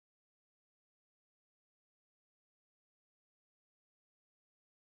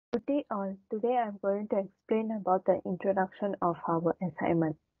Good day all. Today I am going to explain about the introduction of our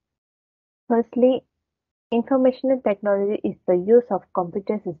assignment. Firstly, information technology is the use of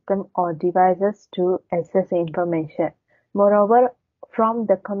computer system or devices to access information. Moreover, from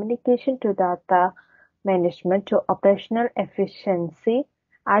the communication to data management to operational efficiency,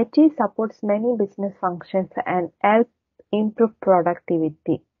 IT supports many business functions and helps improve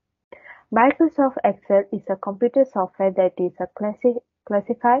productivity. Microsoft Excel is a computer software that is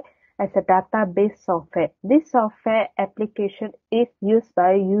classified as a database software. This software application is used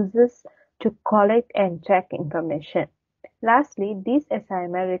by users to collect and check information. Lastly, this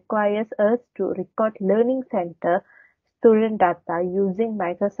assignment requires us to record Learning Center student data using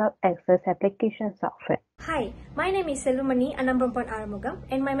Microsoft Excel application software. Hi, my name is SELVAMANI and I'm from ARUMUGAM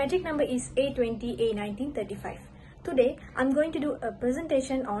and my metric number is A20A1935. Today, I'm going to do a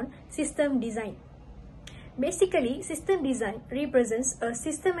presentation on system design. Basically, system design represents a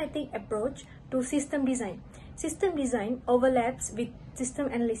systematic approach to system design. System design overlaps with system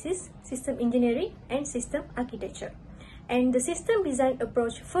analysis, system engineering, and system architecture. And the system design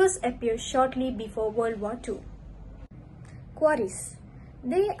approach first appeared shortly before World War II. Queries.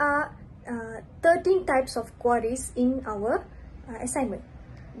 There are 13 types of queries in our assignment.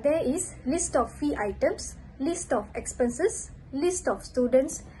 There is list of fee items, list of expenses, list of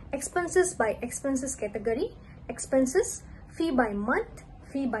students, expenses by expenses category, expenses, fee by month,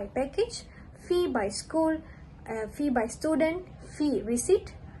 fee by package, fee by school, fee by student, fee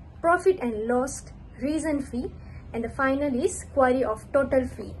receipt, profit and loss, reason fee, and the final is query of total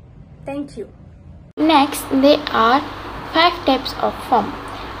fee. Thank you. Next, there are 5 types of form.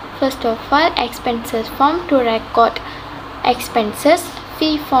 First of all, expenses form to record expenses,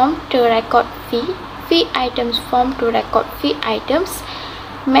 fee form to record fee items form to record fee items,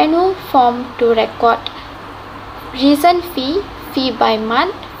 menu form to record reason fee, fee by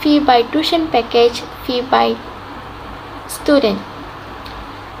month, fee by tuition package, fee by student.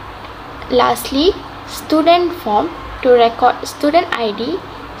 Lastly, student form to record student ID,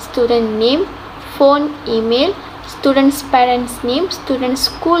 student name, phone, email, student's parents' name, student's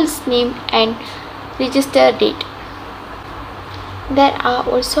school's name, and register date. There are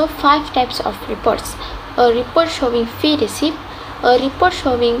also 5 types of reports. A report showing fee receipt, a report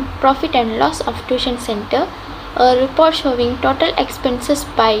showing profit and loss of tuition center, a report showing total expenses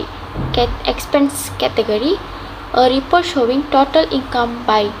by expense category, a report showing total income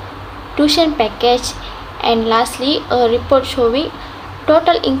by tuition package, and lastly, a report showing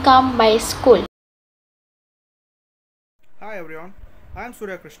total income by school. Hi everyone, I am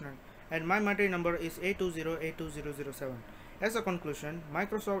Suriya Krishnan and my metric number is A20A2007. As a conclusion,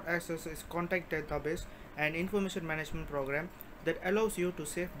 Microsoft Access is a contact database and information management program that allows you to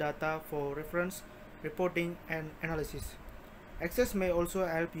save data for reference, reporting, and analysis. Access may also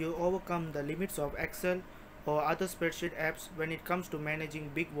help you overcome the limits of Excel or other spreadsheet apps when it comes to managing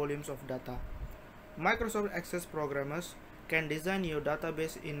big volumes of data. Microsoft Access programmers can design your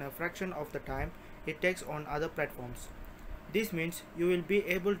database in a fraction of the time it takes on other platforms. This means you will be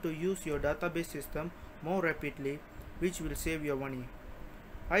able to use your database system more rapidly, which will save your money.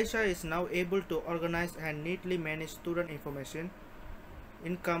 Aisha is now able to organize and neatly manage student information,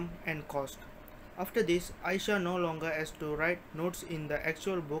 income, and cost. After this, Aisha no longer has to write notes in the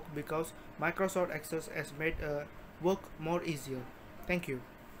actual book because Microsoft Access has made work more easier. Thank you.